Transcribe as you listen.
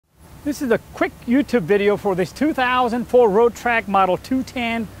This is a quick YouTube video for this 2004 Roadtrek model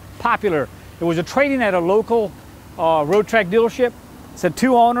 210 Popular. It was a trade-in at a local Roadtrek dealership. It's had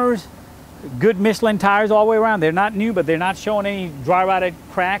 2 owners, good Michelin tires all the way around. They're not new, but they're not showing any dry-rotted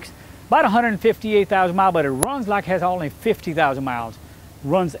cracks. About 158,000 miles, but it runs like it has only 50,000 miles.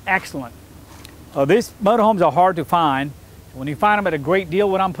 Runs excellent. These motorhomes are hard to find. When you find them at a great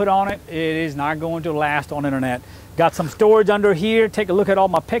deal, what I'm put on it, it is not going to last on the internet. Got some storage under here. Take a look at all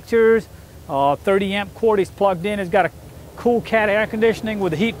my pictures. 30 amp cord is plugged in. It's got a cool cat air conditioning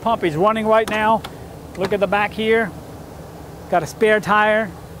with the heat pump is running right now. Look at the back here. Got a spare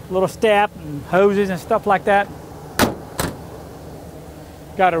tire, little step and hoses and stuff like that.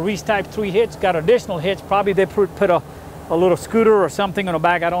 Got a Reese Type 3 hitch. Got additional hitch. Probably they put a little scooter or something on the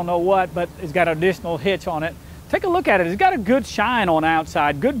back. I don't know what, but it's got an additional hitch on it. Take a look at it. It's got a good shine on the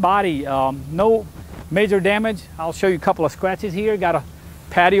outside. Good body. No major damage. I'll show you a couple of scratches here. Got a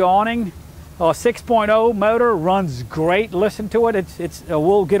patio awning. 6.0 motor, runs great. Listen to it.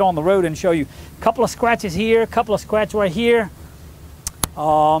 We'll get on the road and show you. A couple of scratches here, a couple of scratches right here.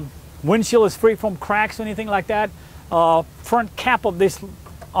 Windshield is free from cracks or anything like that. Front cap of this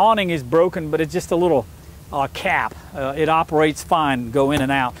awning is broken, but it's just a little cap. It operates fine, go in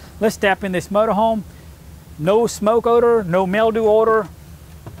and out. Let's step in this motorhome. No smoke odor, no mildew odor,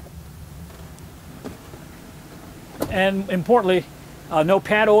 and importantly, no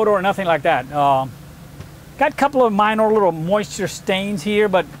pad odor or nothing like that. Got a couple of minor little moisture stains here,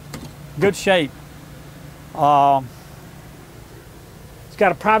 but good shape. It's got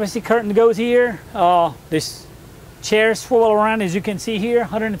a privacy curtain that goes here. This chair swivel around, as you can see here,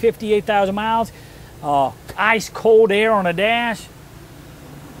 158,000 miles. Ice cold air on the dash.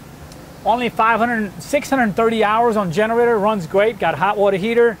 Only 630 hours on generator, runs great, got hot water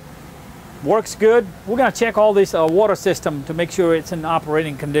heater, works good. We're gonna check all this water system to make sure it's in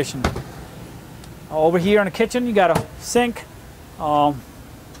operating condition. Over here in the kitchen, you got a sink. There's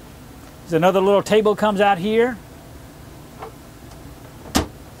another little table comes out here.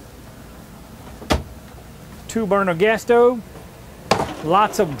 2-burner gas stove.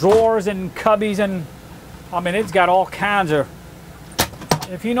 Lots of drawers and cubbies, and I mean, it's got all kinds of,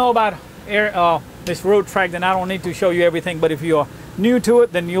 if you know about this Roadtrek, then I don't need to show you everything, but if you're new to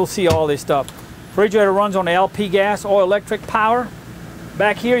it, then you'll see all this stuff. Refrigerator runs on the LP gas or electric power.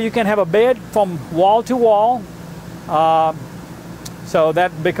 Back here you can have a bed from wall to wall, so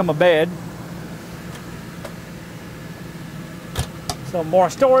that become a bed. Some more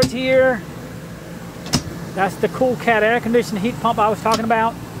storage here. That's the cool cat air conditioning heat pump I was talking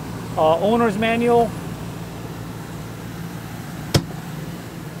about. Owner's manual.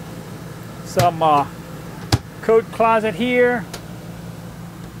 Some coat closet here.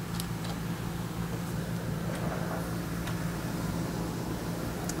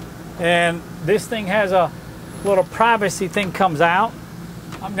 And this thing has a little privacy thing comes out.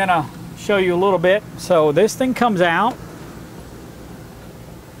 I'm gonna show you a little bit. So this thing comes out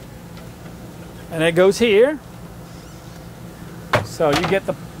and it goes here. So you get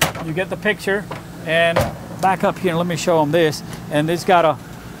the picture. And back up here, let me show them this. And it's got a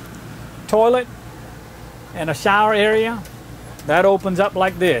toilet and a shower area that opens up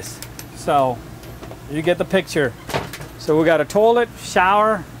like this, so you get the picture. So we got a toilet,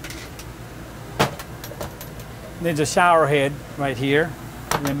 shower, there's a shower head right here,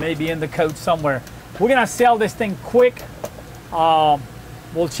 and it may be in the coach somewhere. We're gonna sell this thing quick.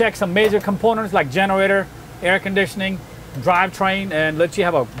 We'll check some major components like generator, air conditioning, drivetrain, and let you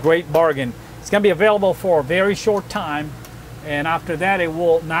have a great bargain. It's gonna be available for a very short time, and after that it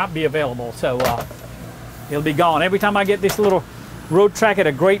will not be available, so it'll be gone. Every time I get this little Roadtrek at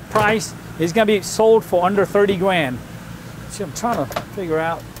a great price, it's gonna be sold for under 30 grand. See, I'm trying to figure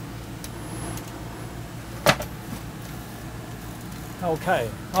out. Okay,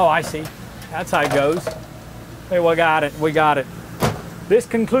 oh, I see, that's how it goes. Hey, we got it. This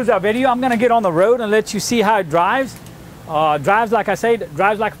concludes our video. I'm gonna get on the road and let you see how it drives. Drives, like I say,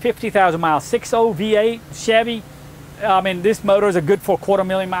 drives like 50,000 miles, 6.0 V8 Chevy. I mean, this motor is good for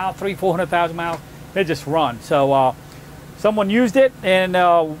 250,000 miles, 400,000 miles. They just run. So someone used it, and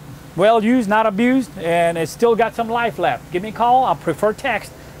well used, not abused, and it's still got some life left. Give me a call. I prefer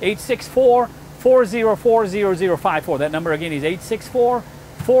text, 864-404-0054. That number again is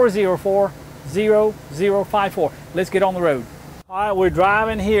 864-404-0054. Let's get on the road. All right, we're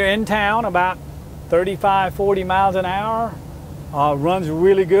driving here in town about 35-40 miles an hour. Runs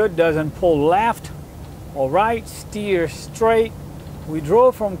really good, doesn't pull left or right, steer straight. We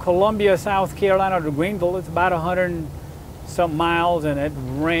drove from Columbia, South Carolina to Greenville. It's about 100 and some miles, and it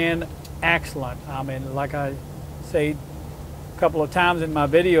ran excellent. I mean, like I say a couple of times in my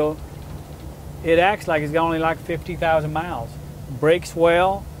video, it acts like it's got only like 50,000 miles. Brakes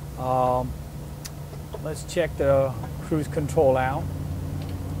well. Let's check the cruise control out.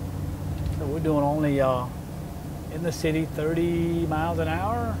 So we're doing only in the city 30 miles an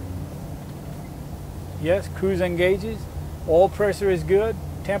hour. Yes, cruise engages. Oil pressure is good.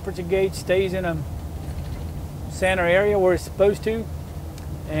 Temperature gauge stays in a center area where it's supposed to.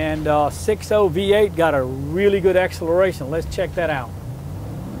 And 6.0 V8 got a really good acceleration. Let's check that out.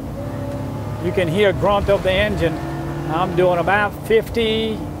 You can hear grunt of the engine. I'm doing about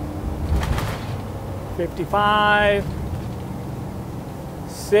 50, 55,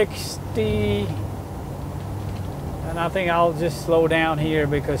 60, and I think I'll just slow down here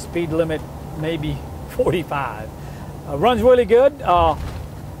because speed limit maybe 45. Runs really good.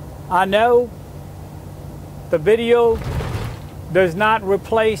 I know the video does not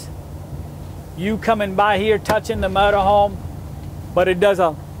replace you coming by here touching the motorhome, but it does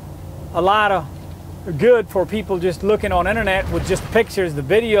a lot of good for people just looking on internet with just pictures. The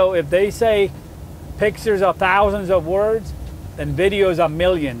video, if they say pictures are thousands of words, then videos are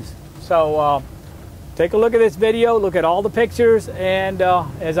millions. So take a look at this video, look at all the pictures, and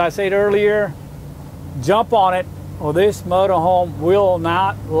as I said earlier, jump on it, or this motorhome will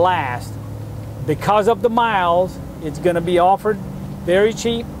not last. Because of the miles, it's going to be offered very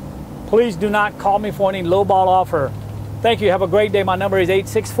cheap. Please do not call me for any lowball offer. Thank you. Have a great day. My number is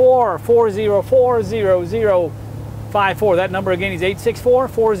 864-404-0054. That number again is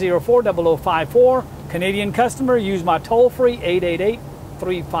 864-404-0054. Canadian customer, use my toll-free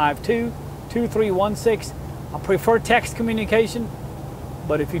 888-352-2316. I prefer text communication,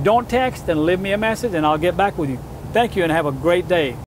 but if you don't text, then leave me a message and I'll get back with you. Thank you and have a great day.